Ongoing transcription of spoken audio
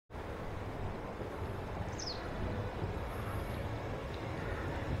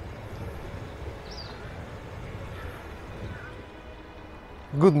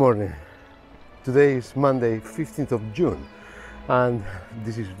Good morning. Today is Monday, 15th of June, and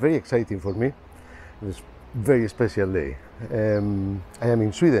this is very exciting for me. It's a very special day. I am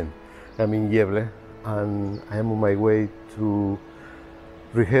in Sweden. I'm in Gävle, and I am on my way to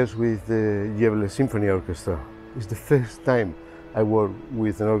rehearse with the Gävle Symphony Orchestra. It's the first time I work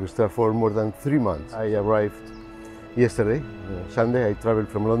with an orchestra for more than 3 months. I arrived yesterday, Sunday. I traveled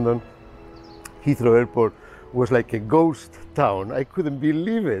from London. Heathrow Airport was like a ghost town. I couldn't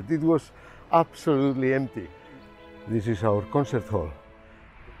believe it. It was absolutely empty. This is our concert hall.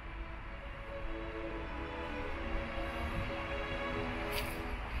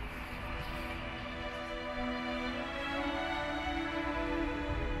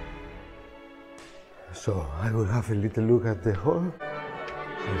 So I will have a little look at the hall.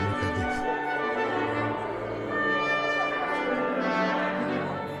 So look at this.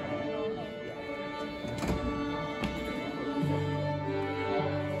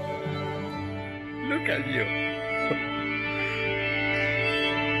 Look at you.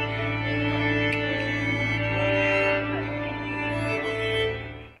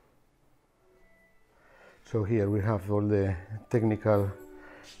 So here we have all the technical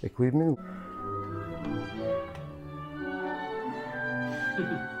equipment.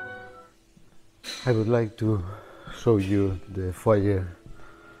 I would like to show you the foyer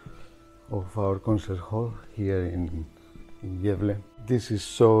of our concert hall here in Gävle. This is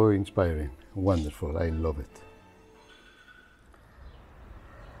so inspiring, wonderful, I love it.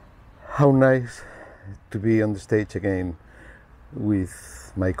 How nice to be on the stage again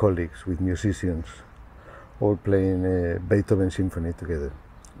with my colleagues, with musicians, all playing a Beethoven symphony together.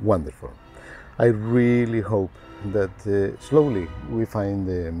 Wonderful. I really hope that slowly we find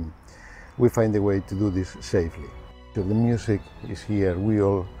a way to do this safely. So the music is here, we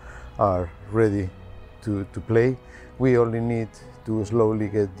all are ready to play. We only need to slowly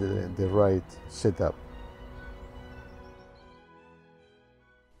get the right setup.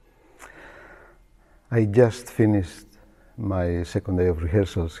 I just finished my second day of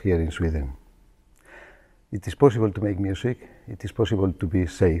rehearsals here in Sweden. It is possible to make music, it is possible to be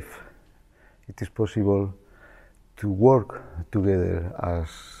safe, it is possible to work together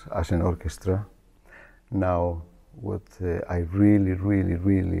as an orchestra. Now, what I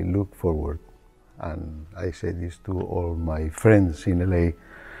really look forward, and I say this to all my friends in LA,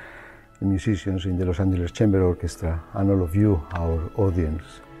 the musicians in the Los Angeles Chamber Orchestra, and all of you, our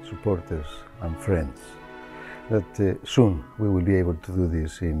audience, supporters and friends, that soon we will be able to do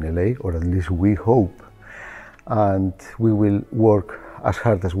this in LA, or at least we hope, and we will work as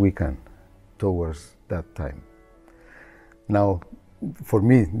hard as we can towards that time. Now, for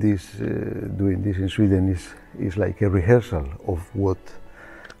me, doing this in Sweden is like a rehearsal of what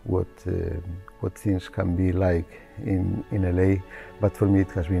things can be like in LA, but for me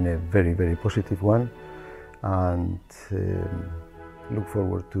it has been a very positive one, and look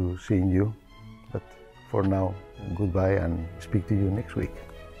forward to seeing you. But for now, goodbye, and speak to you next week.